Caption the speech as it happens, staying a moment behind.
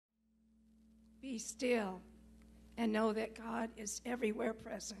Be still and know that God is everywhere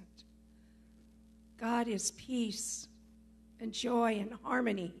present. God is peace and joy and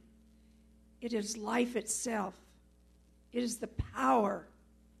harmony. It is life itself. It is the power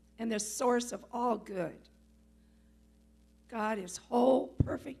and the source of all good. God is whole,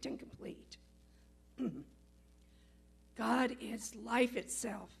 perfect, and complete. God is life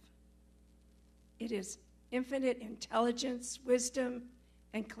itself. It is infinite intelligence, wisdom,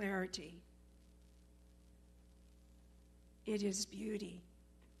 and clarity. It is beauty.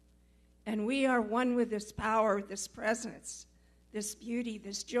 And we are one with this power, this presence, this beauty,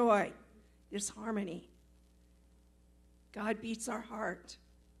 this joy, this harmony. God beats our heart,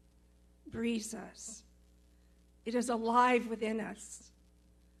 breathes us. It is alive within us,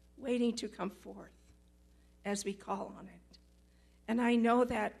 waiting to come forth as we call on it. And I know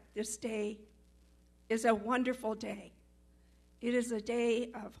that this day is a wonderful day. It is a day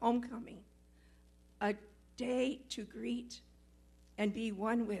of homecoming, a day to greet and be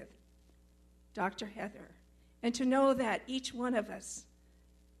one with Dr. Heather, and to know that each one of us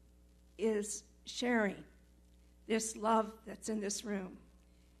is sharing this love that's in this room,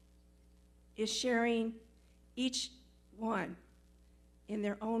 is sharing each one in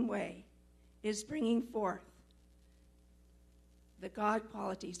their own way, is bringing forth the God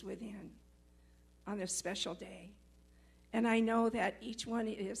qualities within on this special day. And I know that each one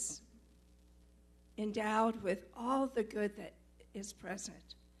is endowed with all the good that is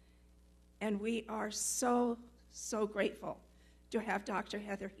present. And we are so, so grateful to have Dr.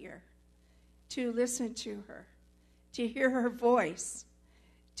 Heather here, to listen to her, to hear her voice,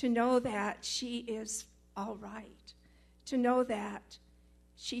 to know that she is all right, to know that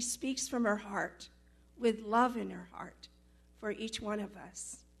she speaks from her heart with love in her heart for each one of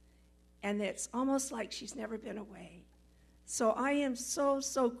us. And it's almost like she's never been away. So I am so,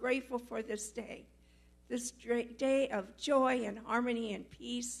 so grateful for this day of joy and harmony and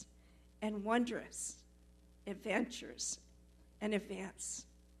peace and wondrous adventures and events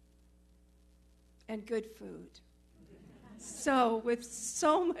and good food. So with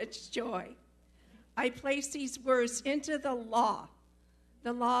so much joy, I place these words into the law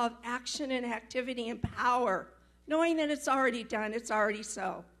of action and activity and power, knowing that it's already done, it's already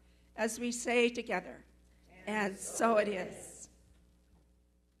so, as we say together, and so it is.